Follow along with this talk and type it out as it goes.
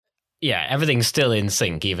Yeah, everything's still in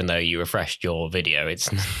sync, even though you refreshed your video. It's.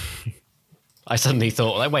 I suddenly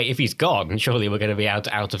thought, like, wait, if he's gone, surely we're going to be out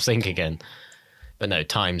of sync again. But no,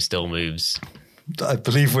 time still moves. I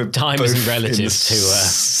believe we're time both isn't relative in the to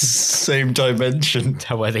same dimension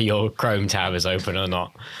to whether your Chrome tab is open or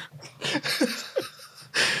not.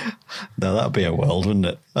 No, that'd be a world, wouldn't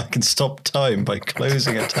it? I can stop time by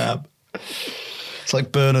closing a tab. It's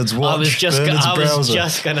like Bernard's watch. I was just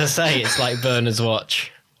going to say it's like Bernard's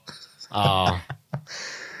watch. Oh.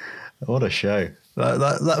 What a show.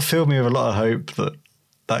 That filled me with a lot of hope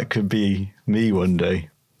that could be me one day.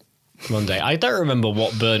 One day. I don't remember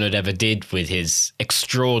what Bernard ever did with his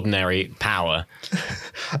extraordinary power.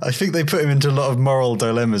 I think they put him into a lot of moral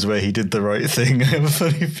dilemmas where he did the right thing. I have a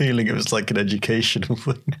funny feeling it was like an educational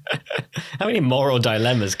thing. How many moral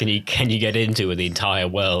dilemmas can you get into when the entire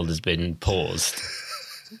world has been paused?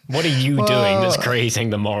 What are you doing that's creating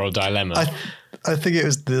the moral dilemma? I think it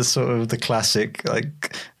was the classic,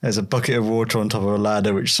 like, there's a bucket of water on top of a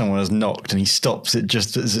ladder which someone has knocked and he stops it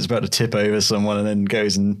just as it's about to tip over someone and then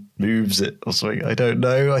goes and moves it or something. I don't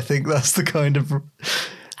know. I think that's the kind of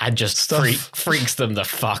and just freaks them the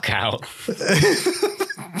fuck out.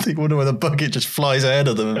 They wonder why the bucket just flies ahead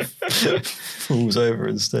of them and falls over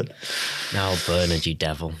instead. Now, Bernard, you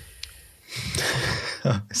devil.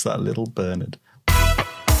 It's that little Bernard.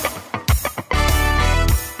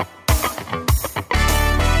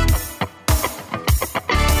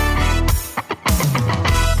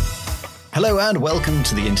 Hello and welcome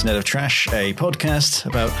to the Internet of Trash, a podcast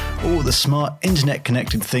about all the smart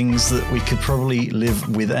internet-connected things that we could probably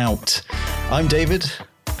live without. I'm David.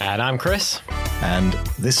 And I'm Chris. And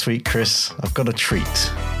this week, Chris, I've got a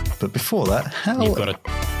treat. But before that, You've got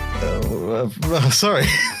a... sorry.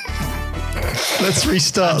 Let's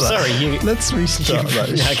restart that. Sorry, Let's restart that.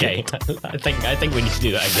 Okay, I think we need to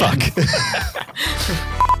do that again.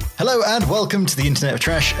 Fuck. Hello and welcome to the Internet of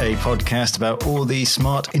Trash, a podcast about all the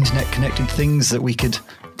smart internet-connected things that we could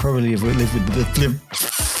probably live with.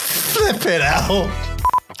 Flip it out.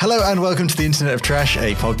 Hello and welcome to the Internet of Trash,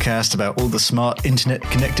 a podcast about all the smart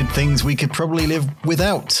internet-connected things we could probably live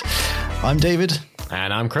without. I'm David.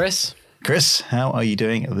 And I'm Chris. Chris, how are you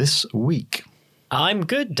doing this week? I'm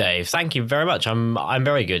good, Dave. Thank you very much. I'm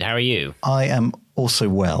very good. How are you? I am also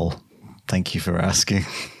well. Thank you for asking.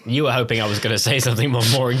 You were hoping I was going to say something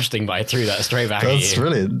more interesting, but I threw that straight back at you. That's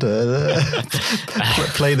brilliant.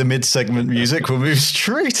 Play the mid-segment music. We'll move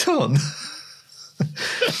straight on.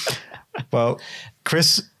 Well,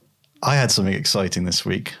 Chris, I had something exciting this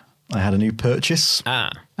week. I had a new purchase.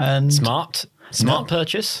 And smart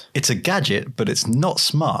purchase? It's a gadget, but it's not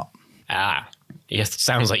smart. Yes,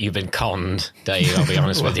 sounds like you've been conned, Dave, I'll be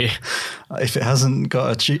honest with you. If it hasn't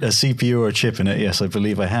got a CPU or a chip in it, yes, I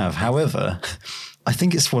believe I have. However, I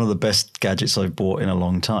think it's one of the best gadgets I've bought in a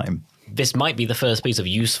long time. This might be the first piece of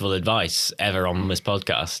useful advice ever on this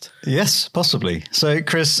podcast. Yes, possibly. So,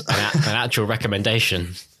 Chris... An actual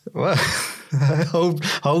recommendation. Well,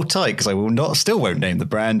 hold tight, because I still won't name the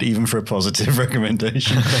brand, even for a positive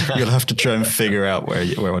recommendation. You'll have to try and figure out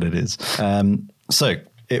what it is. So,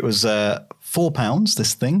 it was... £4,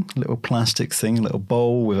 this thing, little plastic thing, a little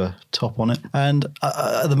bowl with a top on it. And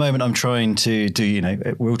at the moment, I'm trying to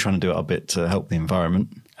we're all trying to do our bit to help the environment.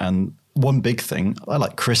 And one big thing, I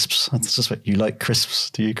like crisps. I suspect you like crisps.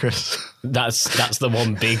 Do you, Chris? That's the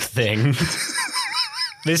one big thing.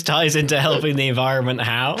 This ties into helping the environment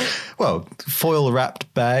how? Well, foil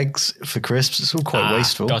wrapped bags for crisps. It's all quite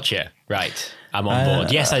wasteful. Gotcha. Right. I'm on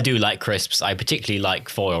board. Yes, I do like crisps. I particularly like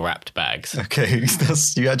foil-wrapped bags. Okay,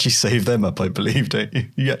 you actually save them up, I believe, don't you?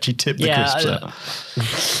 You actually tip the crisps out.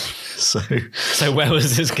 So where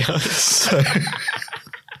was this going? So,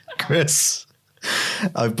 Chris,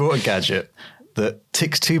 I've bought a gadget that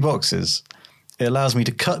ticks 2 boxes. It allows me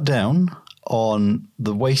to cut down on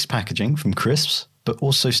the waste packaging from crisps, but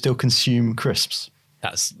also still consume crisps.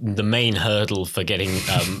 That's the main hurdle for getting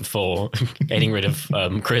rid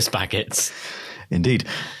of crisp packets. Indeed.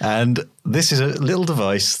 And this is a little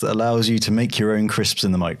device that allows you to make your own crisps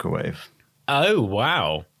in the microwave. Oh,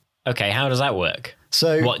 wow. Okay, how does that work?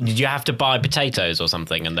 So, what, did you have to buy potatoes or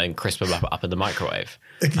something and then crisp them up in the microwave?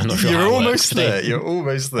 I'm not sure. You're almost there. You're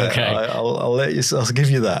almost there. Okay. I'll give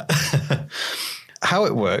you that. How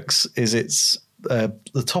it works is it's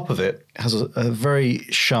the top of it has a very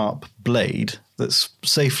sharp blade that's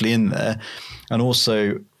safely in there, and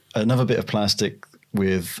also another bit of plastic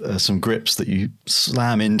with some grips that you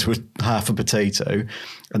slam into half a potato,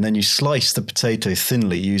 and then you slice the potato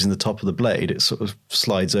thinly using the top of the blade. It sort of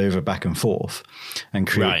slides over back and forth and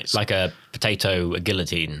creates... Right, like a potato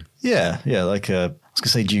guillotine. Yeah, like I was going to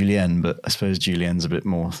say julienne, but I suppose julienne's a bit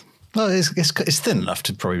more Well, it's thin enough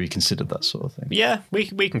to probably be considered that sort of thing. Yeah, we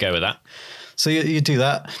can go with that. So you do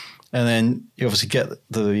that, and then you obviously get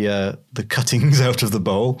the cuttings out of the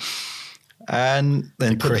bowl, and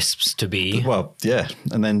then Crisps to be. Well, yeah,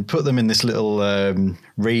 and then put them in this little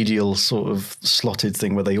radial sort of slotted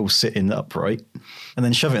thing where they all sit in upright, and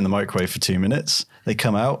then shove it in the microwave for 2 minutes. They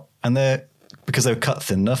come out, and because they're cut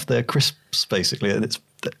thin enough, they're crisps basically, and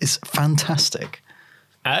it's fantastic.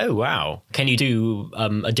 Oh, wow. Can you do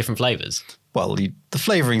different flavours? Well, the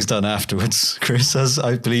flavouring's done afterwards, Chris, as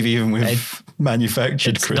I believe even with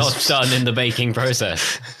manufactured crisps. It's not done in the baking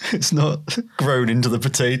process. It's not grown into the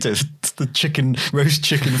potato. The roast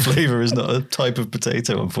chicken flavour is not a type of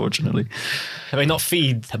potato, unfortunately. I mean, not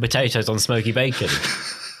feed the potatoes on smoky bacon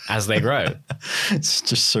as they grow. It's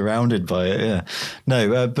just surrounded by it, yeah.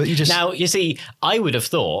 No, but you just... Now, you see, I would have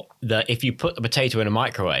thought that if you put the potato in a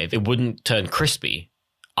microwave, it wouldn't turn crispy.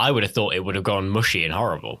 I would have thought it would have gone mushy and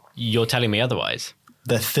horrible. You're telling me otherwise.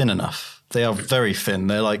 They're thin enough. They are very thin.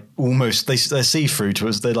 They're like almost, they're see-through to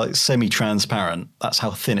us. They're like semi-transparent. That's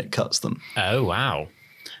how thin it cuts them. Oh, wow.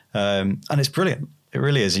 And it's brilliant. It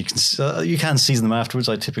really is. You can season them afterwards.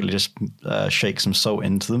 I typically just shake some salt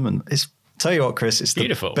into them. And tell you what, Chris, it's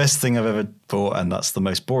beautiful. The best thing I've ever bought. And that's the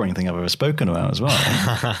most boring thing I've ever spoken about as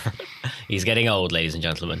well. He's getting old, ladies and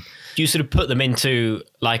gentlemen. You sort of put them into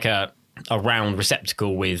like a round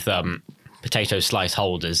receptacle with potato slice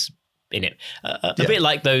holders in it. A bit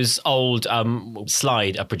like those old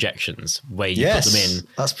slide projections where you put them in.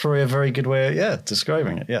 That's probably a very good way of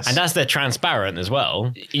describing it, yes. And as they're transparent as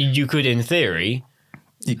well, you could, in theory,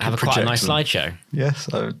 have quite a nice slideshow. Yes.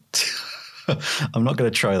 I'm not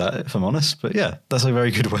going to try that, if I'm honest. But yeah, that's a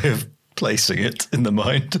very good way of placing it in the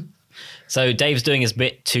mind. So Dave's doing his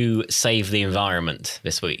bit to save the environment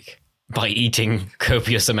this week by eating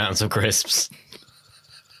copious amounts of crisps.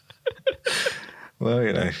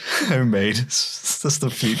 Well, homemade. That's the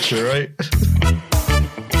future, right?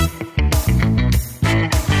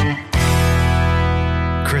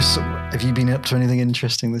 Chris, have you been up to anything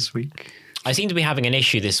interesting this week? I seem to be having an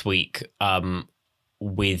issue this week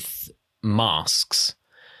with masks.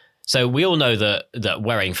 So we all know that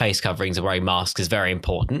wearing face coverings and wearing masks is very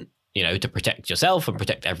important, to protect yourself and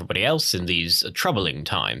protect everybody else in these troubling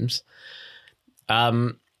times.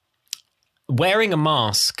 Wearing a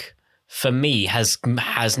mask for me has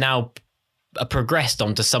now progressed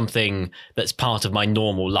onto something that's part of my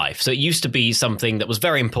normal life. So it used to be something that was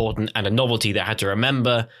very important and a novelty that I had to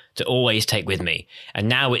remember to always take with me. And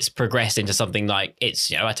now it's progressed into something like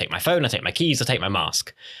I take my phone, I take my keys, I take my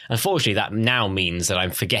mask. Unfortunately, that now means that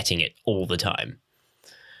I'm forgetting it all the time.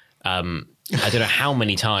 I don't know how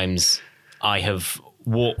many times I have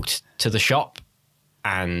walked to the shop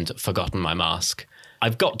and forgotten my mask.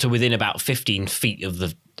 I've got to within about 15 feet of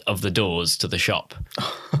the doors to the shop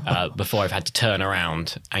before I've had to turn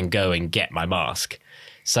around and go and get my mask.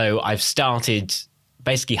 So I've started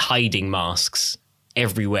basically hiding masks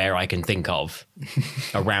everywhere I can think of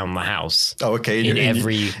around the house. Oh, okay.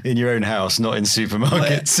 In your own house, not in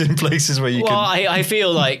supermarkets, in places where you can. Well, I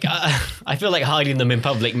feel like hiding them in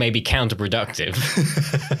public may be counterproductive.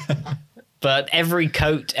 But every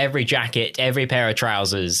coat, every jacket, every pair of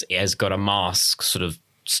trousers has got a mask sort of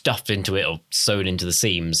stuffed into it or sewn into the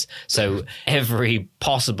seams. So every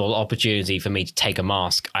possible opportunity for me to take a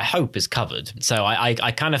mask, I hope, is covered. So I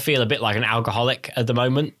kind of feel a bit like an alcoholic at the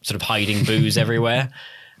moment, sort of hiding booze everywhere.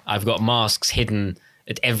 I've got masks hidden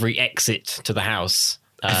at every exit to the house.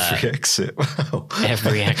 Every exit, wow.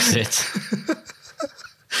 Every exit.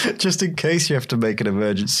 Just in case you have to make an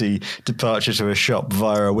emergency departure to a shop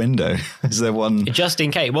via a window. Is there one? Just in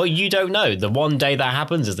case. Well, you don't know. The one day that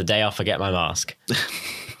happens is the day I forget my mask.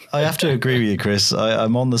 I have to agree with you, Chris.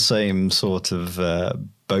 I'm on the same sort of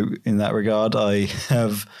boat in that regard. I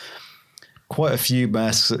have quite a few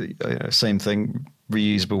masks, same thing,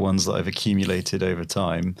 reusable ones that I've accumulated over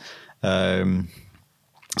time.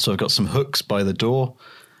 So I've got some hooks by the door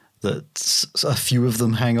that a few of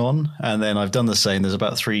them hang on. And then I've done the same. There's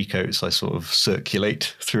about 3 coats I sort of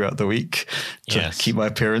circulate throughout the week to keep my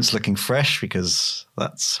appearance looking fresh, because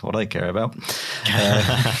that's what I care about.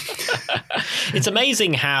 It's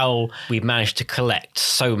amazing how we've managed to collect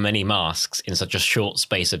so many masks in such a short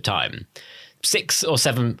space of time. 6 or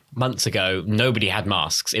 7 months ago, nobody had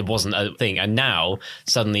masks. It wasn't a thing. And now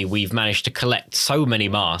suddenly we've managed to collect so many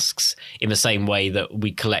masks in the same way that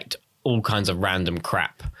we collect all kinds of random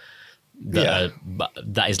crap that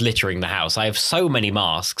is littering the house. I have so many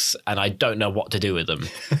masks and I don't know what to do with them.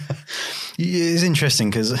 It's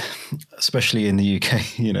interesting because, especially in the UK,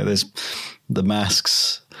 there's the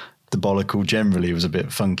masks. The Bollicle generally was a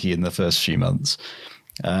bit funky in the first few months.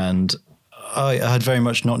 And I had very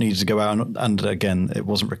much not needed to go out, and again, it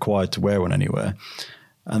wasn't required to wear one anywhere.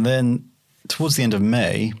 And then towards the end of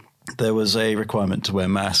May, there was a requirement to wear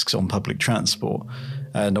masks on public transport.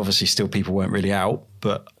 And obviously still people weren't really out,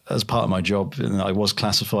 but as part of my job, I was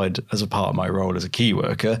classified as a part of my role as a key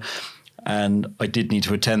worker. And I did need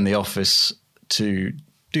to attend the office to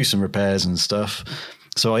do some repairs and stuff.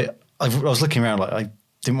 So I was looking around, like I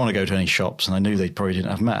didn't want to go to any shops, and I knew they probably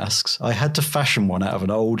didn't have masks. I had to fashion one out of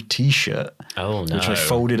an old T-shirt, which I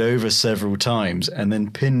folded over several times and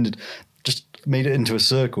then just made it into a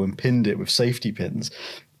circle and pinned it with safety pins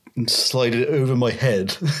and slide it over my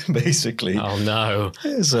head, basically. Oh, no.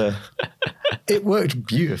 It worked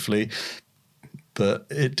beautifully, but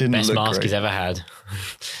it didn't Best look mask great. he's ever had.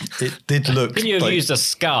 It did look... Couldn't you have used a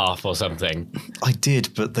scarf or something? I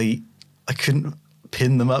did, but I couldn't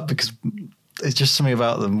pin them up because it's just something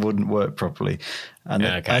about them wouldn't work properly. And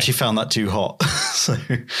I actually found that too hot. So,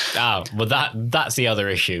 well, that's the other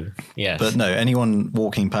issue. Yes. But no, anyone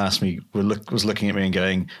walking past me was looking at me and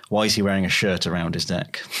going, why is he wearing a shirt around his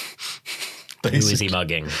neck? Who is he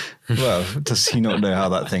mugging? Well, does he not know how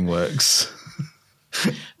that thing works?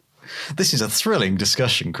 This is a thrilling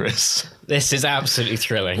discussion, Chris. This is absolutely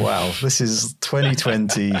thrilling. Wow, this is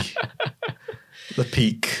 2020, the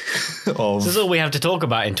peak of... This is all we have to talk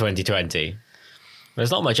about in 2020.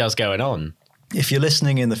 There's not much else going on. If you're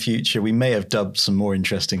listening in the future, we may have dubbed some more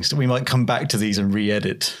interesting stuff. We might come back to these and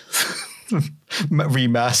re-edit,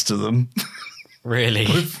 remaster them. Really?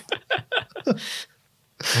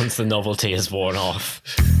 Once the novelty has worn off.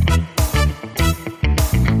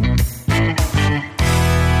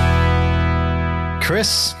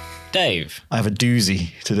 Chris. Dave. I have a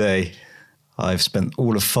doozy today. I've spent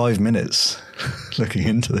all of 5 minutes looking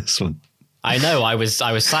into this one. I know. I was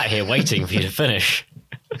sat here waiting for you to finish.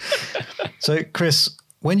 So, Chris,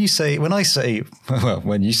 when you say, you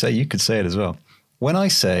could say it as well. When I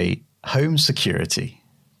say home security,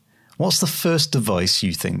 what's the first device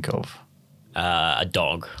you think of? A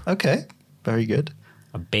dog. Okay, very good.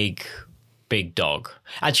 A big dog.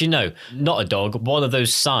 Actually, no, not a dog. One of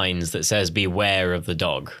those signs that says beware of the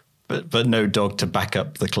dog. But no dog to back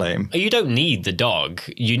up the claim. You don't need the dog.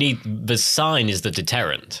 You need the sign is the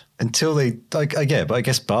deterrent. Until I get, but I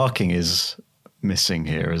guess barking is missing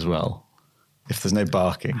here as well. If there's no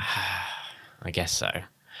barking. I guess so.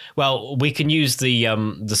 Well, we can use the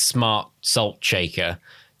smart salt shaker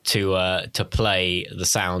to play the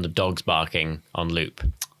sound of dogs barking on loop.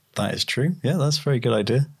 That is true. Yeah, that's a very good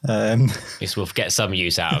idea. Guess we'll get some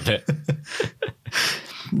use out of it.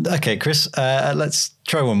 Okay, Chris, let's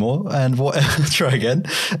try one more and try again.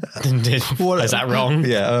 Is that wrong?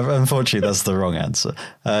 Yeah, unfortunately, that's the wrong answer.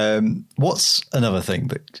 What's another thing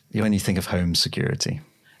that when you think of home security?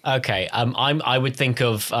 Okay, I would think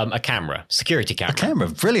of a camera, security camera. A camera,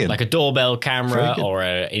 brilliant. Like a doorbell camera or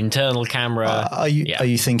an internal camera. Are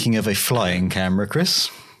you thinking of a flying camera, Chris?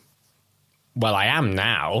 Well, I am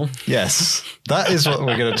now. Yes, that is what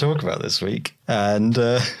we're going to talk about this week. And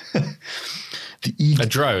a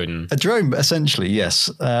drone. A drone, essentially, yes.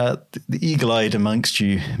 The eagle-eyed amongst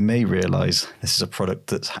you may realise this is a product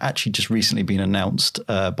that's actually just recently been announced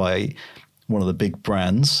by one of the big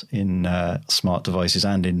brands in smart devices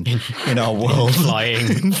and in our world.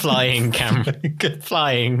 Flying camera.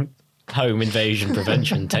 Flying home invasion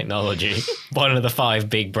prevention technology. One of the 5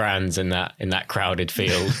 big brands in that crowded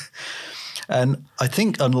field. And I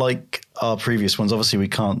think unlike our previous ones, obviously we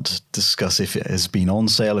can't discuss if it has been on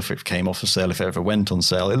sale, if it came off of sale, if it ever went on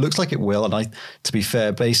sale. It looks like it will. And to be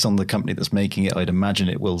fair, based on the company that's making it, I'd imagine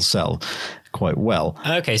it will sell quite well.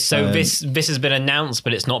 Okay, so this has been announced,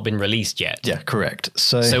 but it's not been released yet. Yeah, correct.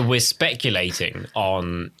 So we're speculating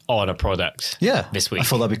on a product this week. I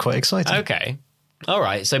thought that'd be quite exciting. Okay. All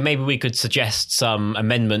right, so maybe we could suggest some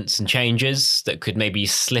amendments and changes that could maybe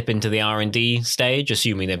slip into the R&D stage,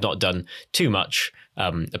 assuming they've not done too much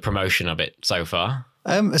promotion of it so far.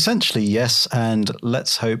 Essentially, yes, and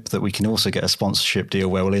let's hope that we can also get a sponsorship deal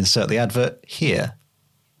where we'll insert the advert here.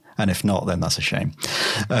 And if not, then that's a shame.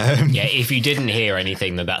 If you didn't hear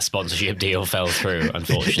anything, that sponsorship deal fell through,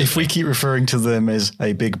 unfortunately. If we keep referring to them as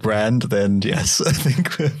a big brand, then yes, I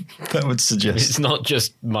think that would suggest. It's not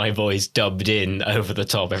just my voice dubbed in over the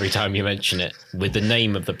top every time you mention it. With the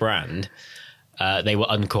name of the brand, they were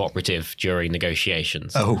uncooperative during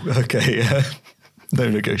negotiations. Oh, okay. No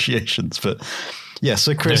negotiations, but... Yeah,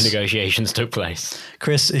 so Chris... No negotiations took place.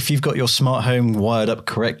 Chris, if you've got your smart home wired up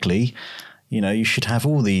correctly... you should have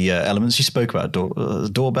all the elements. You spoke about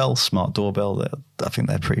doorbell, smart doorbell. I think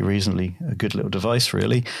they're pretty reasonably a good little device,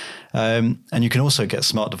 really. And you can also get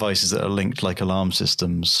smart devices that are linked like alarm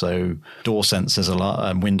systems. So door sensors,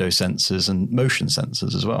 window sensors and motion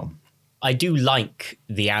sensors as well. I do like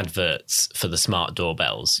the adverts for the smart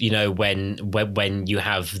doorbells. You know, when you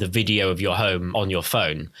have the video of your home on your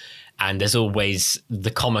phone, and there's always the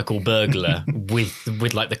comical burglar with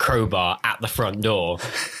like the crowbar at the front door,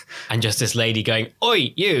 and just this lady going,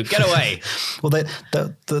 "Oi, you, get away!" Well,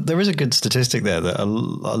 there is a good statistic there that a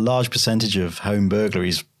large percentage of home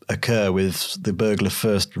burglaries occur with the burglar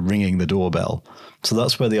first ringing the doorbell. So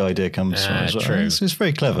that's where the idea comes from. True. It's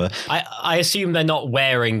very clever. I assume they're not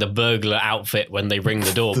wearing the burglar outfit when they ring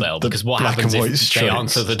the doorbell, The because what black happens and if white they stripes.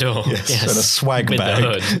 answer the door? Yes, and a swag with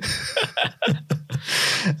bag.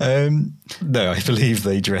 the hood. No, I believe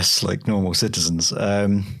they dress like normal citizens. I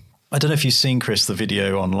don't know if you've seen, Chris, the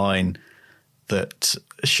video online that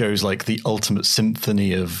shows like the ultimate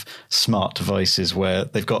symphony of smart devices, where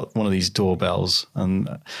they've got one of these doorbells and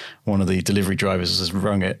one of the delivery drivers has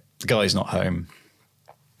rung it. The guy's not home.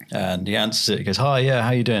 And he answers it. He goes, "Hi, yeah,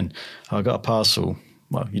 how you doing? I got a parcel."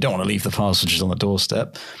 Well, you don't want to leave the parcel just on the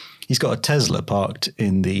doorstep. He's got a Tesla parked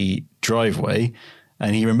in the driveway,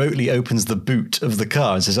 and he remotely opens the boot of the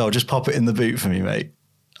car and says, "Oh, just pop it in the boot for me, mate."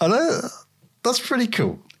 And that's pretty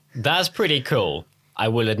cool. That's pretty cool. I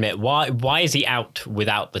will admit. Why is he out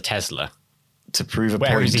without the Tesla? To prove a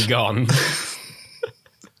point. Where has he gone?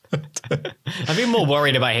 I'd be more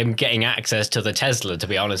worried about him getting access to the Tesla, to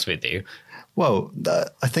be honest with you. Well,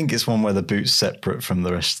 I think it's one where the boot's separate from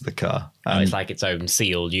the rest of the car. It's like its own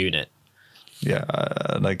sealed unit. Yeah,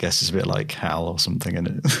 and I guess it's a bit like HAL or something, and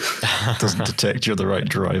it doesn't detect you're the right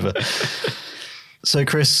driver. So,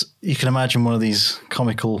 Chris, you can imagine one of these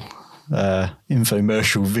comical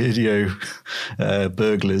infomercial video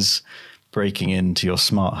burglars breaking into your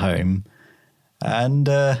smart home, and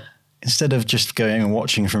instead of just going and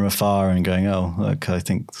watching from afar and going, "Oh, look, I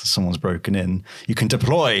think someone's broken in," you can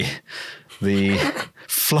deploy the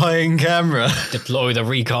flying camera. Deploy the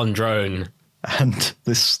recon drone. And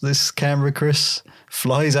this camera, Chris,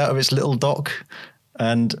 flies out of its little dock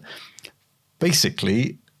and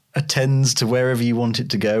basically attends to wherever you want it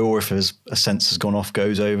to go, or if a sensor's gone off,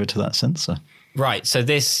 goes over to that sensor. Right, so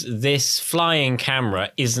this flying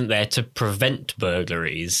camera isn't there to prevent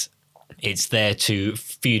burglaries. It's there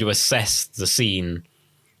for you to assess the scene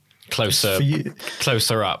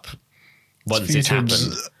closer up once it's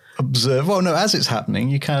happened. Observe. Well, no, as it's happening,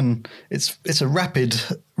 you can. It's a rapid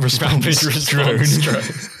response drone.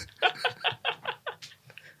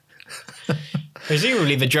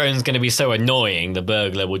 Presumably, the drone's going to be so annoying, the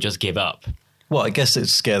burglar will just give up. Well, I guess it'd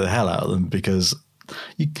scare the hell out of them because,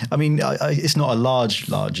 it's not a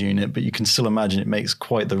large unit, but you can still imagine it makes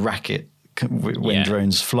quite the racket when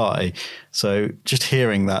drones fly. So just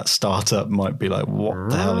hearing that start up might be like, what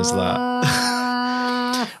the hell is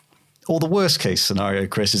that? Or the worst case scenario,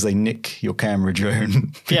 Chris, is they nick your camera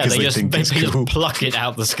drone. Yeah, they just cool. pluck it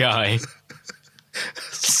out the sky.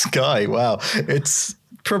 Sky, wow. It's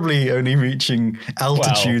probably only reaching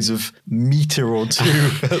altitudes of meter or two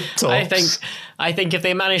at tops. I think if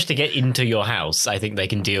they manage to get into your house, I think they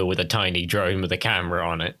can deal with a tiny drone with a camera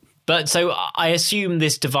on it. But so I assume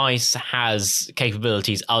this device has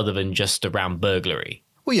capabilities other than just around burglary.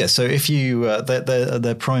 Well, yeah, so if you,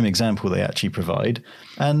 their prime example they actually provide,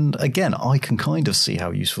 and again, I can kind of see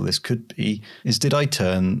how useful this could be, is did I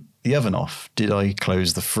turn the oven off? Did I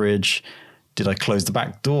close the fridge? Did I close the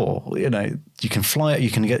back door? You know, you can fly it,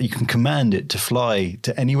 you can command it to fly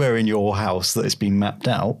to anywhere in your house that has been mapped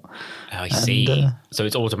out. Oh, I see. So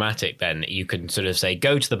it's automatic then. You can sort of say,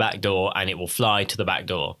 go to the back door, and it will fly to the back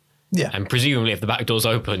door. Yeah. And presumably if the back door's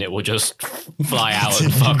open, it will just fly out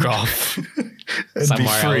and fuck off.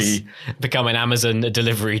 Somewhere else. Become an Amazon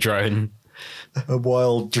delivery drone. A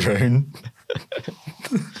wild drone.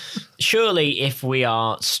 Surely if we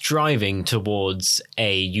are striving towards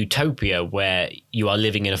a utopia where you are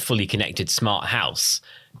living in a fully connected smart house,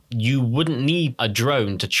 you wouldn't need a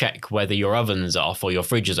drone to check whether your oven's off or your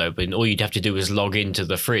fridge is open. All you'd have to do is log into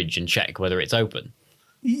the fridge and check whether it's open.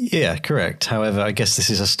 Yeah, correct. However, I guess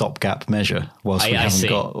this is a stopgap measure whilst we haven't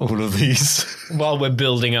got all of these. While we're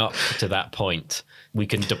building up to that point, we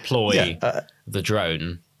can deploy the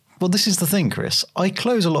drone. Well, this is the thing, Chris. I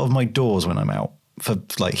close a lot of my doors when I'm out for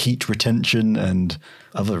like heat retention and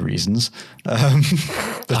other reasons. I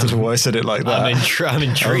don't know why I said it like that. I'm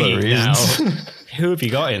intrigued now. Who have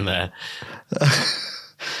you got in there?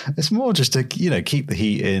 It's more just to, keep the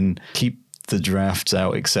heat in, keep the drafts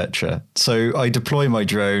out, etc. So I deploy my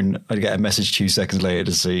drone. I get a message 2 seconds later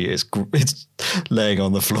to see it's laying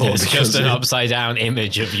on the floor. It's just an upside down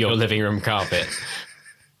image of your living room carpet.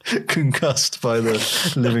 Concussed by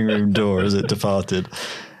the living room door as it departed.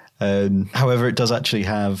 However, it does actually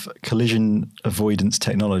have collision avoidance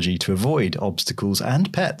technology to avoid obstacles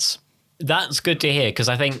and pets. That's good to hear, because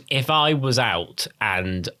I think if I was out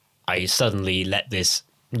and I suddenly let this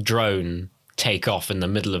drone take off in the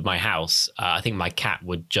middle of my house, I think my cat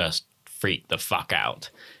would just freak the fuck out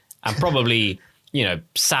and probably,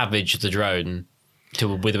 savage the drone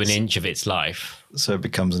to within an inch of its life. So it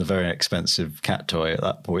becomes a very expensive cat toy at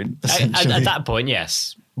that point. At that point,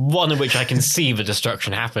 yes. One in which I can see the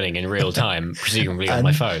destruction happening in real time, presumably on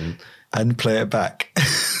my phone. And play it back.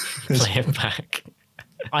 Play it back.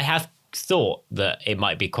 I have thought that it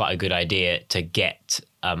might be quite a good idea to get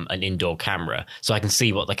an indoor camera so I can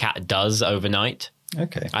see what the cat does overnight.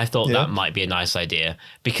 Okay. I thought that might be a nice idea,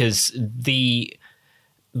 because the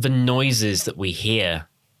noises that we hear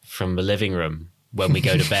from the living room when we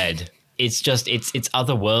go to bed, it's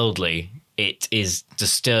otherworldly. It is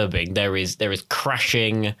disturbing. There is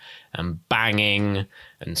crashing and banging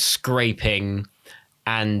and scraping,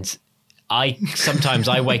 and sometimes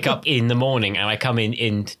I wake up in the morning and I come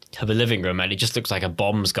into the living room and it just looks like a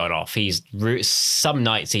bomb's gone off. Some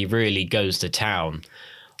nights he really goes to town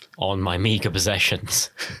on my meager possessions.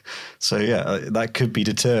 So yeah, that could be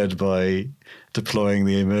deterred by deploying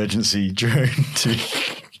the emergency drone to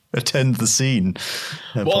attend the scene.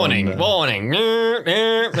 Warning! As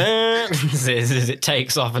it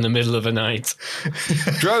takes off in the middle of the night.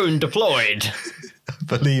 Drone deployed.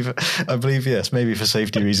 I believe, yes. Maybe for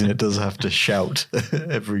safety reason, it does have to shout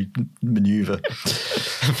every maneuver.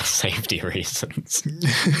 For safety reasons.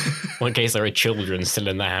 Well, in case there are children still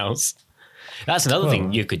in the house. That's another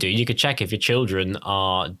thing you could do. You could check if your children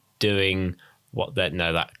are doing what that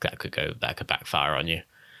could backfire on you.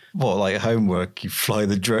 What, like homework? You fly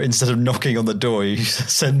the drone instead of knocking on the door. You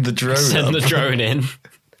send the drone. Send the drone in.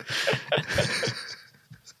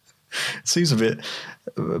 Seems a bit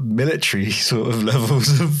military sort of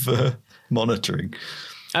levels of monitoring.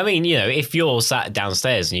 I mean, if you're sat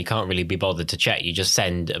downstairs and you can't really be bothered to check, you just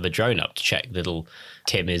send the drone up to check little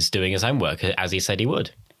Tim is doing his homework as he said he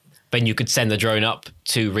would. Then you could send the drone up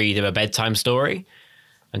to read him a bedtime story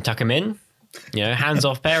and tuck him in.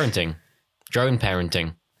 Hands-off parenting, drone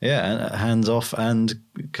parenting. Yeah, and hands-off and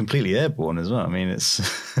completely airborne as well. I mean, it's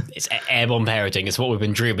airborne parenting. It's what we've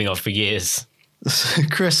been dreaming of for years. So,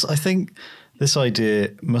 Chris, I think this idea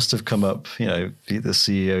must have come up, the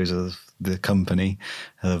CEOs of the company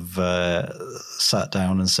have sat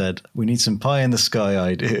down and said, we need some pie in the sky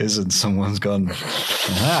ideas. And someone's gone,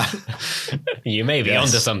 you may be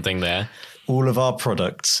onto something there. All of our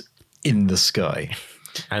products in the sky.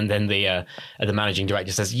 And then the managing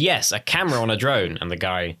director says, yes, a camera on a drone. And the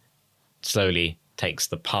guy slowly takes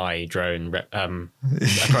the pie drone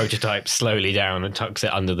prototype slowly down and tucks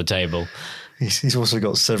it under the table. He's also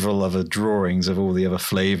got several other drawings of all the other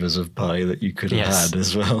flavors of pie that you could have had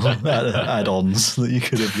as well, add-ons that you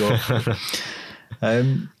could have got.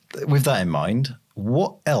 With that in mind,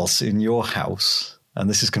 what else in your house, and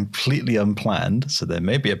this is completely unplanned, so there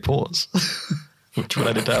may be a pause, which we'll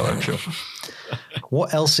edit out, I'm sure.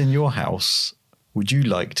 What else in your house would you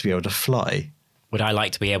like to be able to fly? Would I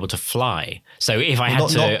like to be able to fly? So if I had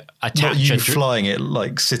to attach not you flying it,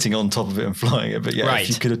 like sitting on top of it and flying it, but yeah, right. If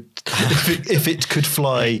you could, if it could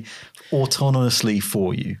fly autonomously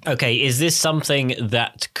for you. Okay, is this something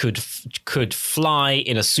that could fly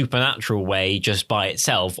in a supernatural way just by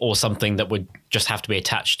itself, or something that would just have to be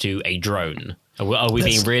attached to a drone? Are we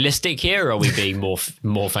being realistic here, or are we being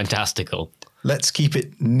more fantastical? Let's keep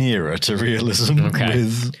it nearer to realism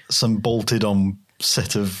with some bolted onto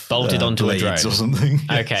a blades drone or something.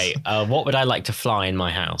 Okay, what would I like to fly in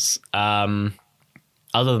my house? Other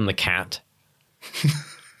than the cat,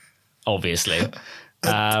 obviously.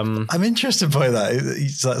 I'm interested by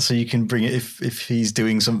that. So you can bring it if he's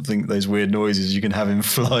doing something, those weird noises, you can have him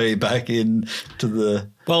fly back in to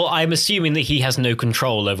the. Well, I'm assuming that he has no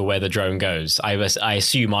control over where the drone goes. I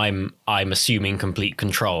assume I'm assuming complete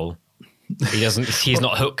control. He doesn't. He's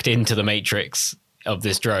not hooked into the matrix of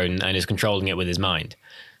this drone and is controlling it with his mind.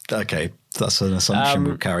 Okay, that's an assumption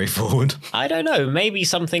we'll carry forward. I don't know. Maybe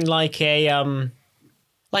something like a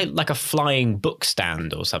like a flying book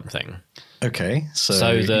stand or something. Okay, so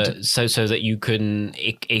that you can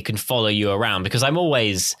it can follow you around, because I'm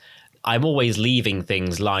always leaving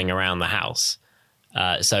things lying around the house.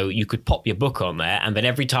 So you could pop your book on there, and then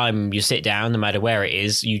every time you sit down, no matter where it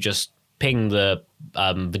is, you just ping the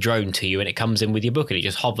drone to you, and it comes in with your book, and it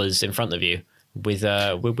just hovers in front of you with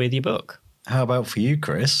your book. How about for you,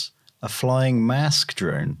 Chris? A flying mask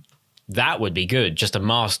drone. That would be good. Just a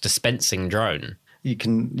mask dispensing drone. You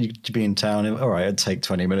could be in town. All right, it'd take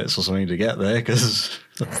 20 minutes or something to get there because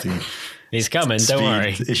that's the he's coming. Don't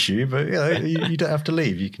worry. Issue, but you don't have to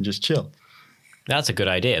leave. You can just chill. That's a good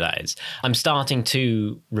idea, that is. I'm starting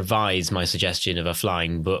to revise my suggestion of a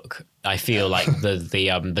flying book. I feel like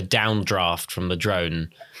the downdraft from the drone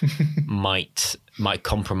might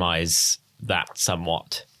compromise that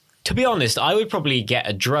somewhat. To be honest, I would probably get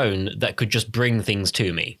a drone that could just bring things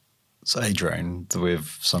to me. So a drone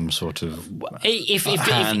with some sort of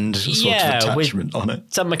hand sort of attachment on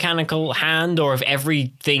it. Some mechanical hand, or if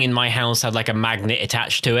everything in my house had like a magnet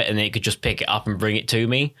attached to it and it could just pick it up and bring it to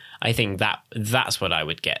me. I think that's what I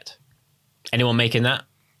would get. Anyone making that?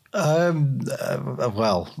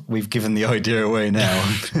 Well, we've given the idea away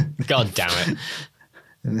now. God damn it.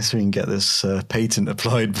 Unless we can get this patent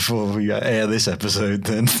applied before we air this episode,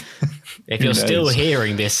 then... If you're still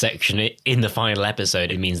hearing this section in the final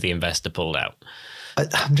episode, it means the investor pulled out.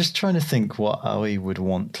 I'm just trying to think what I would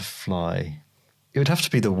want to fly. It would have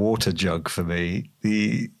to be the water jug for me.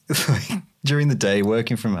 During the day,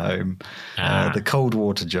 working from home, the cold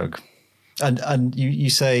water jug. And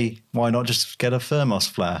you say, why not just get a thermos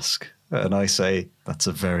flask? And I say, that's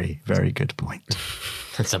a very, very good point.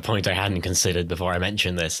 That's a point I hadn't considered before I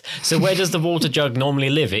mentioned this. So where does the water jug normally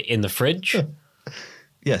live? In the fridge?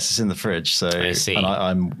 Yes, it's in the fridge. So I see.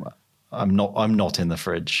 And I'm not in the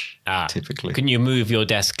fridge typically. Can you move your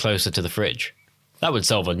desk closer to the fridge? That would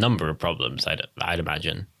solve a number of problems, I'd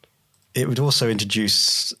imagine. It would also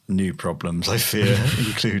introduce new problems, I fear,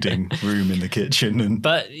 including room in the kitchen.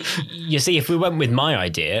 But you see, if we went with my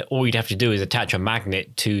idea, all you'd have to do is attach a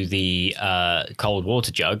magnet to the cold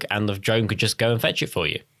water jug and the drone could just go and fetch it for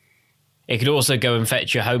you. It could also go and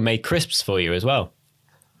fetch your homemade crisps for you as well.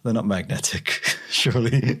 They're not magnetic,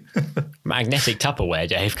 surely. Magnetic Tupperware,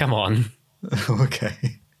 Dave, come on.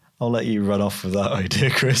 Okay. I'll let you run off with that idea,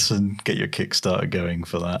 Chris, and get your Kickstarter going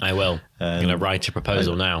for that. I will. I'm going to write a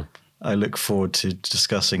proposal now. I look forward to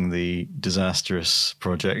discussing the disastrous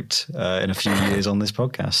project in a few years on this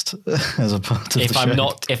podcast as a part of the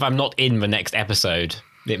show. If I'm not in the next episode,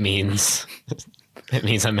 it means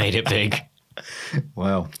I made it big.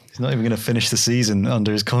 Wow. He's not even going to finish the season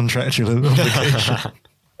under his contractual obligation.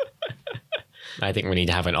 I think we need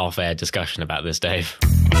to have an off-air discussion about this, Dave.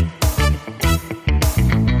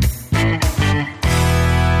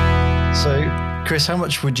 So, Chris, how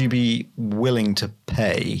much would you be willing to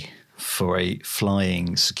pay for a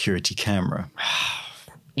flying security camera?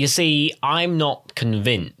 You see, I'm not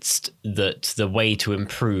convinced that the way to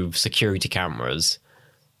improve security cameras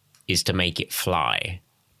is to make it fly.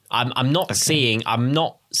 I'm not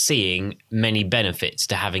seeing many benefits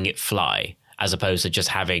to having it fly as opposed to just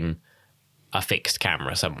having a fixed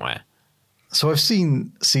camera somewhere. So I've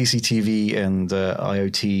seen CCTV and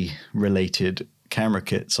IoT related camera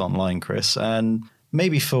kits online, Chris, and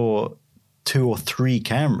maybe for 2 or 3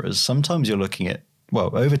 cameras, sometimes you're looking at, well,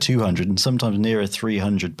 over 200 and sometimes nearer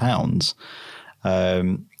 £300.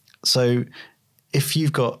 So if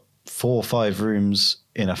you've got 4 or 5 rooms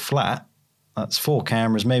in a flat, that's 4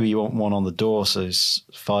 cameras. Maybe you want one on the door, so it's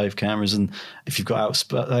 5 cameras. And if you've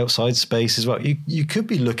got outside space as well, you could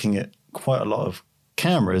be looking at quite a lot of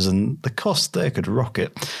cameras, and the cost there could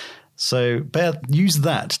rocket. So use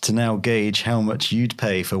that to now gauge how much you'd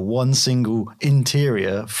pay for one single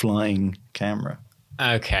interior flying camera.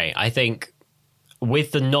 Okay, I think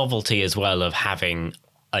with the novelty as well of having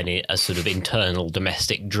a sort of internal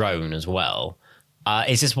domestic drone as well,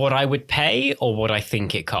 is this what I would pay or what I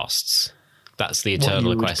think it costs? That's the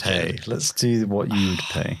eternal question. Pay. Let's do what you would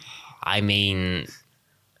pay. I mean,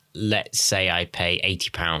 let's say I pay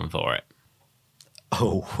 £80 for it.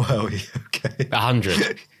 Oh, well, okay.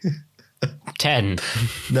 100. 10.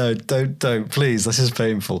 No, don't, please. This is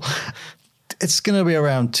painful. It's going to be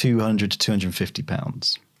around £200 to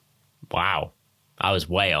 £250. Wow. I was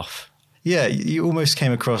way off. Yeah, you almost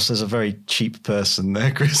came across as a very cheap person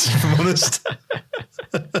there, Chris, if I'm honest.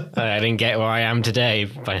 I didn't get where I am today.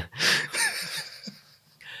 But...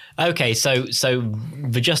 Okay, so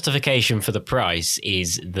the justification for the price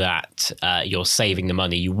is that you're saving the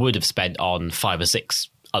money you would have spent on 5 or 6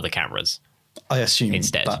 other cameras. I assume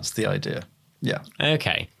instead. That's the idea. Yeah.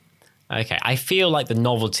 Okay. I feel like the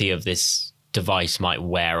novelty of this device might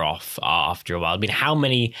wear off after a while. I mean, how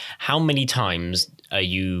many times are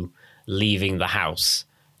you leaving the house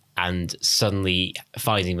and suddenly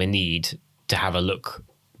finding the need to have a look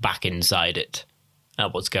back inside it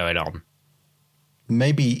at what's going on?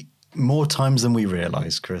 Maybe more times than we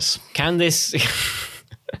realise, Chris. Can this...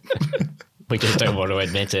 We just don't want to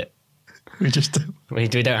admit it. We just don't. We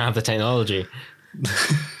don't have the technology.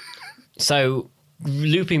 So,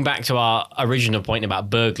 looping back to our original point about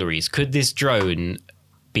burglaries, could this drone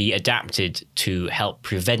be adapted to help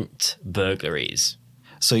prevent burglaries?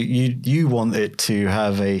 So you want it to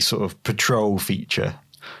have a sort of patrol feature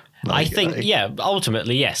I think,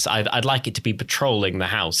 ultimately, yes. I'd like it to be patrolling the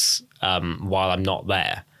house while I'm not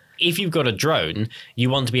there. If you've got a drone,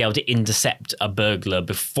 you want to be able to intercept a burglar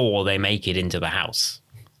before they make it into the house.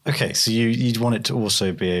 Okay, so you'd want it to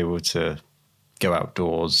also be able to go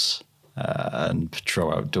outdoors and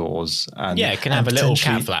patrol outdoors. And, it can have a little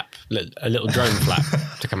cat flap, a little drone flap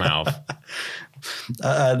to come out of.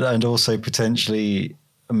 And also potentially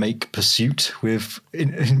make pursuit with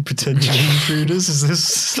potential intruders. Is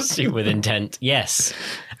this pursuit with intent? Yes,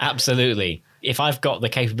 absolutely. If I've got the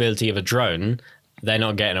capability of a drone, they're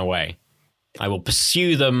not getting away. I will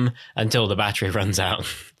pursue them until the battery runs out.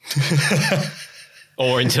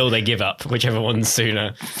 Or until they give up, whichever one's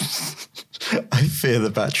sooner. I fear the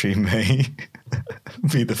battery may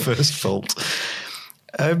be the first fault.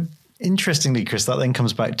 Interestingly, Chris, that then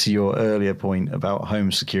comes back to your earlier point about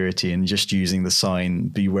home security and just using the sign,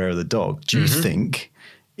 beware of the dog. Do you think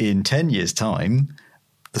in 10 years' time,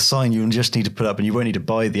 the sign you'll just need to put up, and you won't need to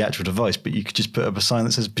buy the actual device, but you could just put up a sign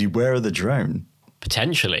that says, beware of the drone?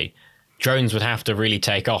 Potentially. Drones would have to really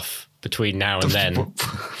take off between now and then.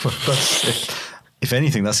 If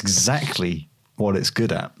anything, that's exactly what it's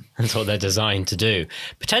good at. That's what they're designed to do.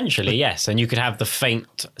 Potentially, yes. And you could have the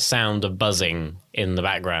faint sound of buzzing in the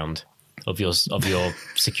background of your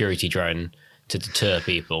security drone to deter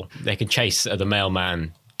people. They can chase the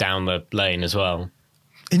mailman down the lane as well.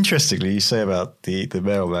 Interestingly, you say about the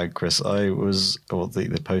mailman, Chris.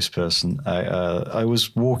 The post person. I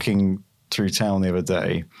was walking through town the other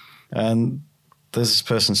day, and there's this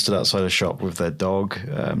person stood outside a shop with their dog.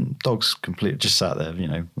 Dog's completely just sat there,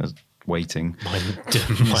 waiting,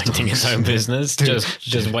 minding his own business,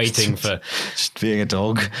 just waiting for just being a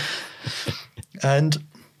dog. And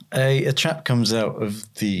a chap comes out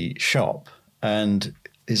of the shop, and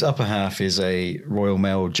his upper half is a Royal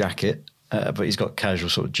Mail jacket, but he's got casual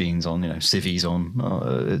sort of jeans on, civvies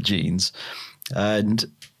on jeans, and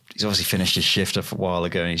he's obviously finished his shift a while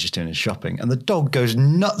ago and he's just doing his shopping. And the dog goes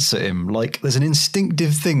nuts at him. Like there's an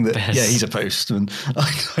instinctive thing that, he's a postman.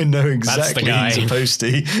 I know exactly he's a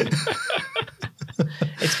postie.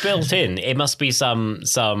 It's built in. It must be some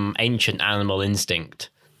ancient animal instinct.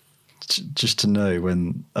 Just to know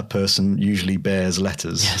when a person usually bears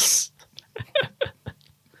letters. Yes.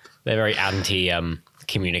 They're very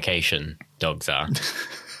anti-communication, dogs are.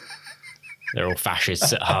 They're all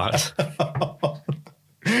fascists at heart.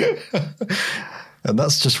 And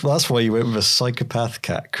that's why you went with a psychopath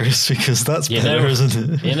cat, Chris, because that's better,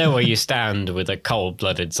 isn't it? You know where you stand with a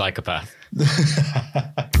cold-blooded psychopath.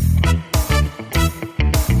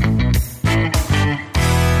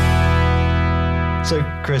 So,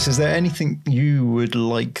 Chris, is there anything you would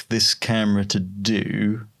like this camera to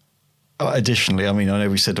do? Additionally, I know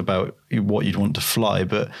we said about what you'd want to fly,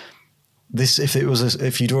 but this,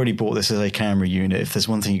 if you'd already bought this as a camera unit, if there's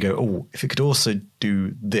one thing you go, if it could also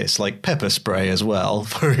do this, like pepper spray as well,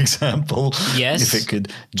 for example. Yes. If it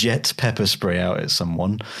could jet pepper spray out at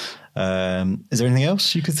someone. Is there anything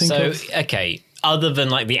else you could think of? So, okay, other than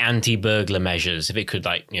like the anti-burglar measures, if it could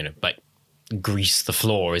grease the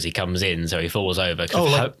floor as he comes in so he falls over.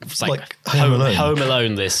 It's like Home Alone. Home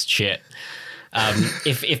Alone this shit.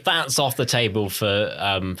 If that's off the table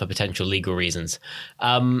for potential legal reasons,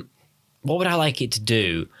 what would I like it to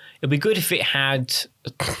do? It'd be good if it had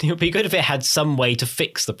some way to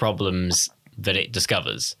fix the problems that it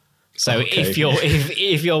discovers. So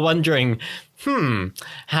if you're wondering,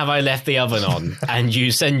 have I left the oven on? And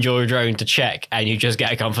you send your drone to check and you just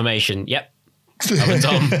get a confirmation, yep, oven's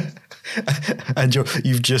on. And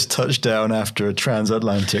you've just touched down after a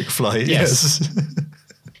transatlantic flight. Yes.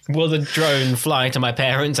 Will the drone fly to my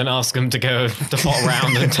parents and ask them to go to hot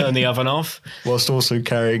round and turn the oven off? Whilst also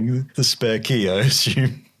carrying the spare key, I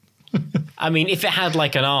assume. If it had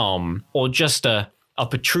like an arm or just a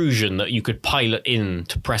protrusion that you could pilot in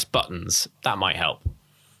to press buttons, that might help.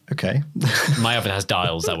 Okay. My oven has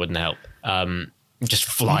dials, that wouldn't help. Just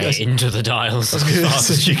fly it into the dials as fast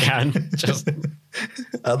as you can. Just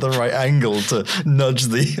at the right angle to nudge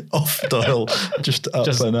the off dial just up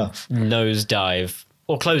enough. Nose dive.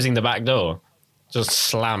 Or closing the back door. Just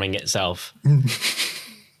slamming itself.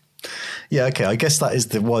 Yeah, okay. I guess that is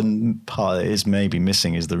the one part that is maybe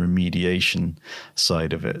missing is the remediation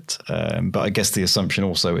side of it. But I guess the assumption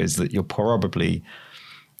also is that you're probably,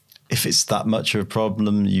 if it's that much of a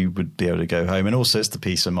problem, you would be able to go home. And also it's the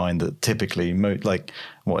peace of mind that typically,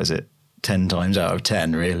 10 times out of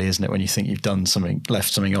 10, really, isn't it? When you think you've done something,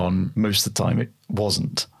 left something on, most of the time it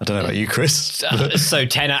wasn't. I don't know about you, Chris. So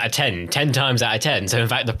 10 out of 10, 10 times out of 10. So in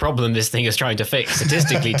fact, the problem this thing is trying to fix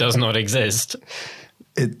statistically does not exist.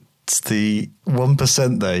 It's the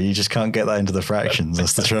 1% there. You just can't get that into the fractions.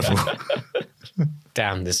 That's the trouble.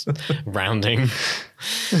 down this rounding.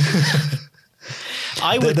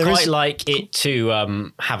 I would quite like it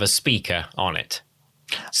to have a speaker on it.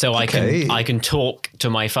 So I can talk to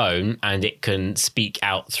my phone and it can speak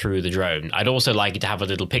out through the drone. I'd also like it to have a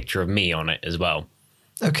little picture of me on it as well.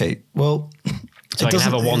 Okay, well... So I can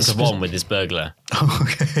have a one-to-one with this burglar.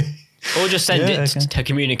 Okay. Or just send it to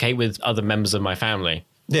communicate with other members of my family.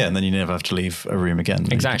 Yeah, and then you never have to leave a room again.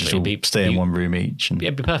 Exactly. You just stay in one room each. And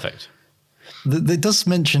it'd be perfect. It does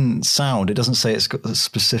mention sound. It doesn't say it's got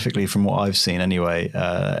specifically, from what I've seen anyway,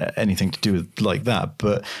 anything to do with like that.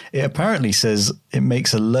 But it apparently says it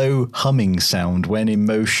makes a low humming sound when in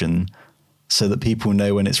motion so that people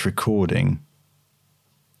know when it's recording.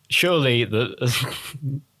 Surely the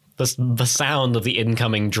sound of the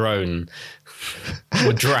incoming drone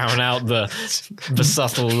would drown out the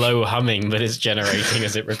subtle low humming that it's generating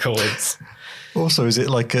as it records. Also, is it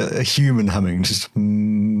like a human humming? Just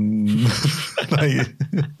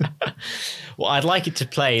Well, I'd like it to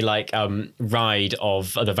play like Ride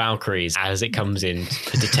of the Valkyries as it comes in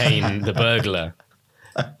to detain the burglar.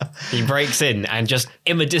 He breaks in and just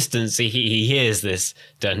in the distance he hears this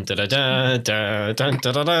dun da da da da dun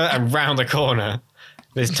da da da, and round the corner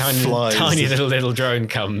this tiny little drone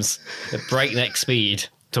comes at breakneck speed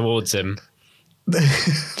towards him.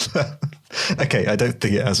 Okay, I don't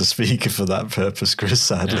think it has a speaker for that purpose, Chris,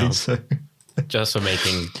 sadly. No. So. Just for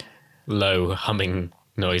making low humming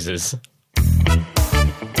noises.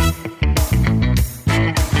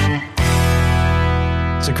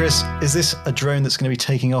 So, Chris, is this a drone that's going to be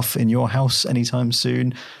taking off in your house anytime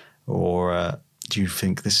soon? Or do you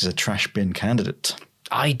think this is a trash bin candidate?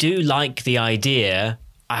 I do like the idea.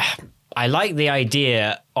 I like the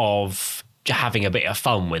idea of having a bit of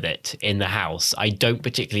fun with it in the house. I don't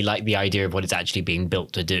particularly like the idea of what it's actually being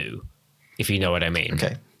built to do, if you know what I mean.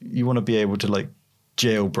 Okay. You want to be able to like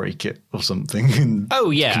jailbreak it or something and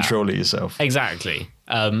control it yourself. Exactly.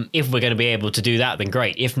 If we're going to be able to do that, then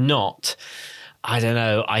great. If not, I don't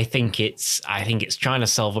know. I think it's trying to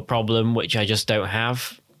solve a problem which I just don't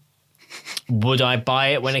have. Would I buy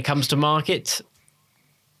it when it comes to market?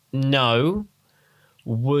 No.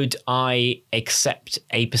 Would I accept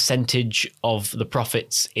a percentage of the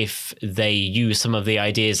profits if they use some of the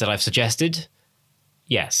ideas that I've suggested?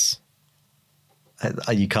 Yes.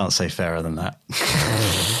 You can't say fairer than that.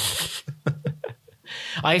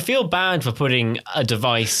 I feel bad for putting a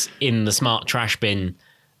device in the smart trash bin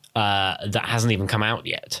that hasn't even come out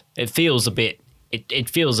yet. It feels a bit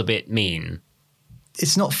mean.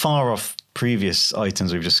 It's not far off previous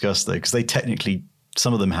items we've discussed though, because they technically,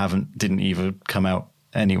 some of them didn't even come out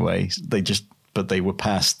anyway. But they were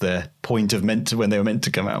past their point of when they were meant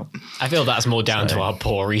to come out. I feel that's more down to our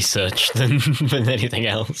poor research than anything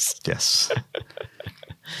else. Yes.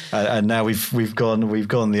 And now we've gone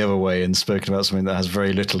the other way and spoken about something that has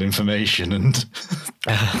very little information and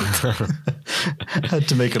had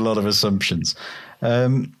to make a lot of assumptions.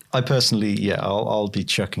 I personally, I'll be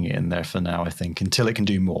chucking it in there for now, I think, until it can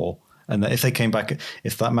do more. And if they came back,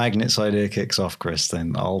 if that magnets idea kicks off, Chris,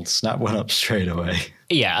 then I'll snap one up straight away.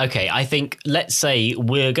 Yeah, okay. I think, let's say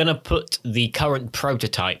we're going to put the current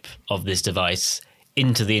prototype of this device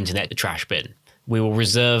into the internet trash bin. We will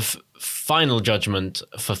reserve final judgment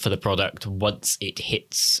for the product once it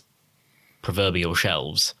hits proverbial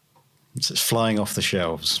shelves. So it's flying off the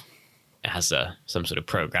shelves. It has some sort of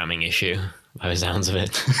programming issue, by the sounds of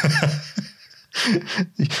it.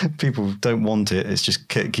 People don't want it. It's just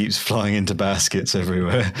keeps flying into baskets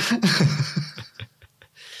everywhere.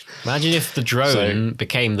 Imagine if the drone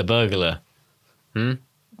became the burglar.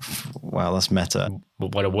 Wow, that's meta.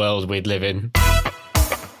 What a world we'd live in.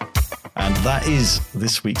 And that is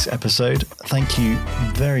this week's episode. Thank you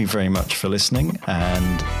very, very much for listening.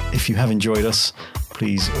 And if you have enjoyed us,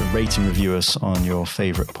 please rate and review us on your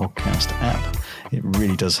favourite podcast app. It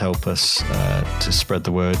really does help us to spread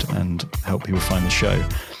the word and help people find the show.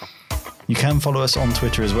 You can follow us on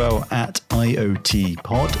Twitter as well at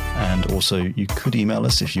IoTPod. And also you could email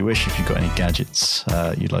us if you wish, if you've got any gadgets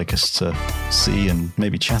you'd like us to see and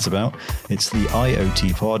maybe chat about. It's the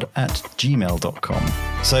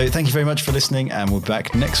IoTPod@gmail.com. So thank you very much for listening, and we're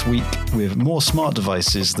back next week with more smart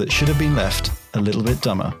devices that should have been left a little bit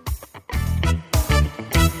dumber.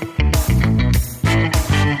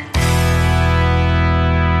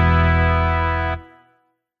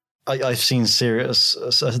 I've seen serious...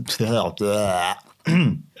 Someone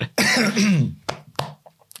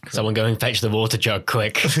go and fetch the water jug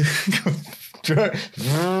quick. Here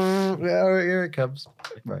it comes.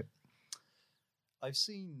 Right. I've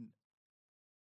seen...